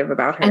anything negative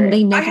about her.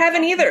 And I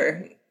haven't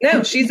either.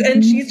 No, she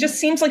just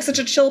seems like such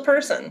a chill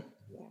person.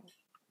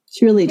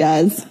 She really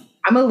does.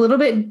 I'm a little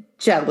bit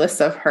jealous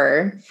of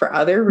her for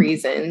other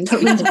reasons. I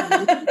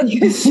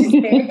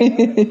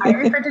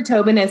refer to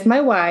Tobin as my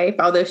wife,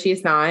 although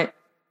she's not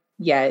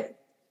yet.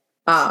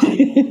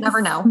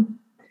 Never know.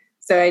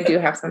 So I do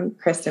have some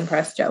Kristen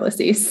Press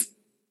jealousies.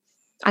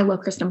 I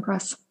love Kristen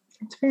Press.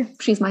 That's fair.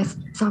 She's my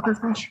soccer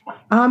crush.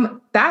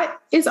 That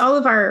is all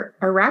of our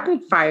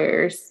rapid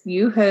fires.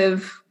 You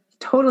have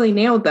totally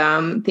nailed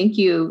them. Thank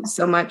you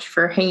so much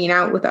for hanging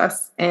out with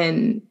us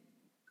and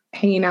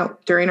hanging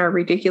out during our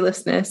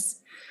ridiculousness.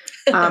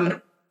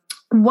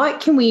 What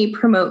can we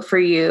promote for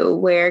you?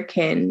 Where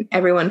can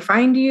everyone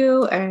find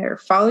you or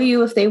follow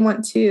you if they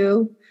want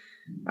to?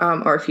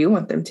 Or if you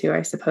want them to,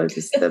 I suppose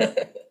is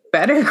the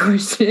better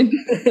question.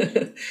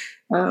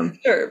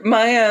 Sure.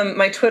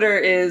 My Twitter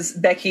is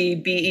Becky,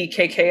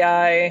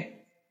 BEKKI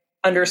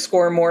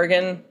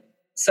 _Morgan.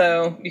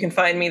 So you can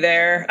find me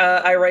there.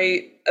 I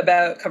write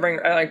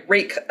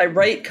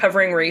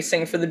covering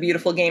racing for the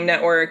Beautiful Game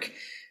Network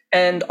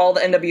and all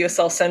the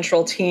NWSL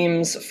Central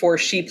teams for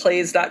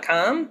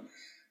sheplays.com.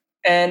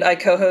 And I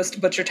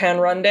co-host Butchertown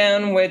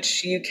Rundown,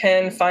 which you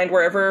can find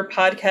wherever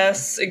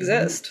podcasts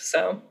exist.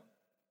 So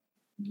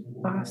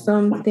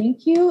awesome.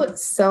 Thank you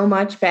so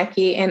much,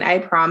 Becky. And I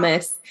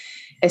promise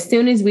as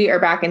soon as we are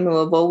back in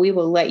Louisville, we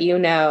will let you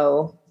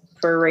know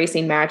for a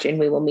racing match and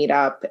we will meet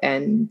up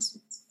and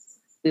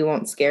we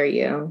won't scare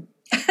you.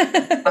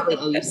 Probably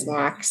owe you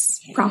snacks.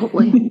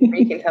 Probably. Or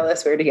you can tell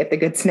us where to get the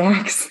good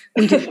snacks.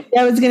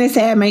 I was going to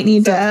say I might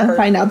need to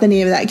find out the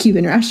name of that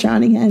Cuban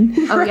restaurant again.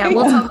 Oh yeah,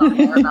 we'll talk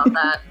more about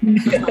that.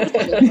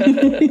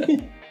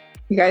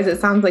 You guys, it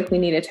sounds like we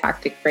need a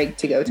tactic break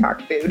to go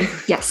talk food.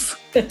 Yes.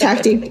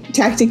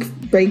 Tactic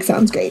break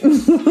sounds great.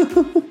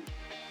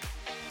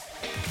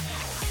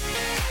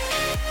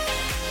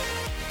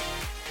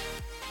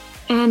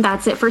 And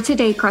that's it for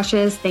today,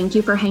 crushes. Thank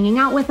you for hanging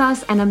out with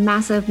us. And a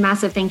massive,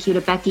 massive thank you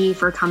to Becky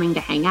for coming to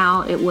hang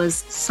out. It was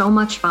so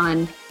much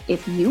fun.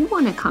 If you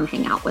want to come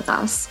hang out with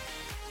us,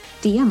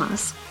 DM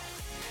us.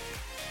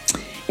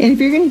 And if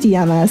you're going to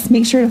DM us,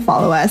 make sure to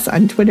follow us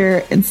on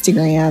Twitter,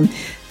 Instagram,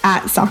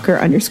 at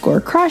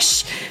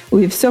soccer_crush.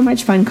 We have so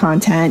much fun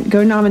content.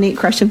 Go nominate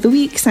Crush of the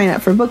Week, sign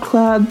up for book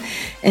club,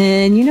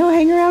 and,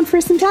 hang around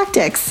for some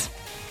tactics.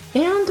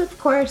 And of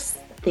course,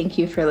 thank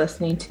you for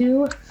listening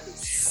to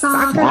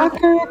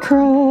Soccer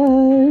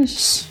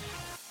Crush.